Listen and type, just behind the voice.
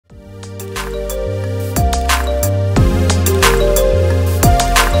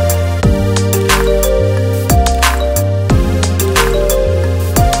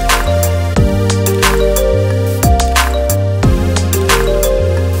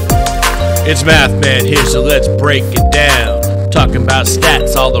It's Mathman here, so let's break it down. Talking about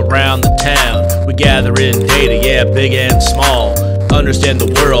stats all around the town. We gather in data, yeah, big and small. Understand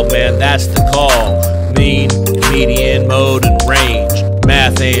the world, man, that's the call. Mean, median, mode, and range.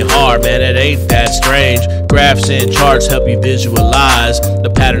 Math ain't hard, man, it ain't that strange. Graphs and charts help you visualize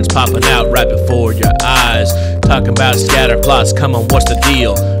the patterns popping out right before your eyes. Talking about scatter plots, come on, what's the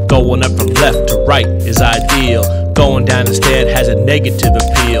deal? Going up from left to right is ideal. Going down instead has a negative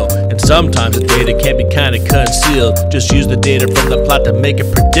appeal. And sometimes the data can be kinda concealed. Just use the data from the plot to make a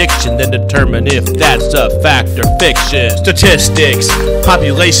prediction, then determine if that's a fact or fiction. Statistics,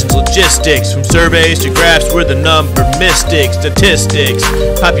 populations, logistics. From surveys to graphs, we're the number mystics. Statistics,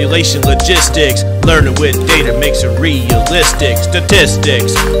 population, logistics. Learning with data makes it realistic.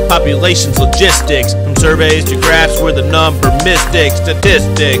 Statistics, populations, logistics. From surveys to graphs, we're the number mystics.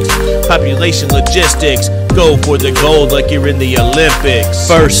 Statistics, population, logistics. Go for the gold like you're in the Olympics.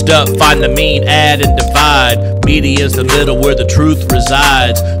 First up, find the mean, add and divide. Median's the middle where the truth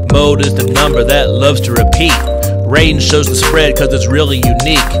resides. Mode is the number that loves to repeat. Range shows the spread cause it's really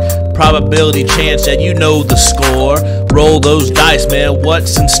unique. Probability, chance, and you know the score. Roll those dice, man,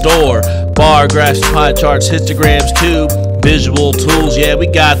 what's in store? Bar graphs, pie charts, histograms too. Visual tools, yeah, we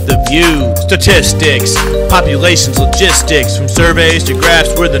got the view. Statistics, populations, logistics. From surveys to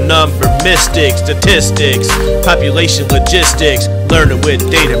graphs, we're the number mystics. Statistics, population, logistics. Learning with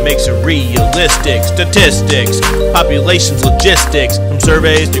data makes it realistic. Statistics, populations, logistics. From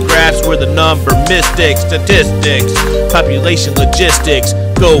surveys to graphs, we're the number mystics. Statistics, population, logistics.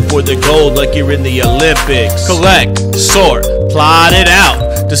 Go for the gold like you're in the Olympics. Collect, sort, plot it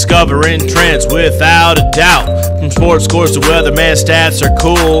out. Discovering trends without a doubt. From sports scores to weatherman stats are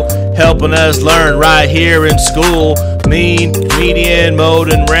cool. Helping us learn right here in school. Mean, median,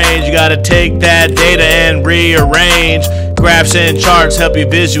 mode, and range. You gotta take that data and rearrange. Graphs and charts help you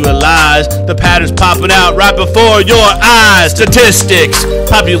visualize the patterns popping out right before your eyes. Statistics,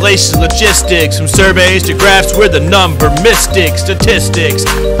 population, logistics. From surveys to graphs, we're the number mystics. Statistics,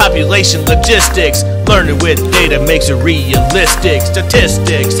 population, logistics. Learning with data makes it realistic.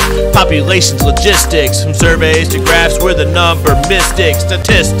 Statistics, populations, logistics. From surveys to graphs, we're the number mystics.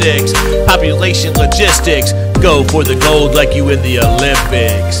 Statistics, population, logistics. Go for the gold like you in the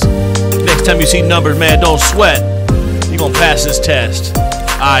Olympics. Next time you see numbers, man, don't sweat. You gonna pass this test.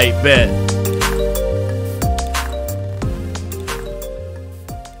 I bet.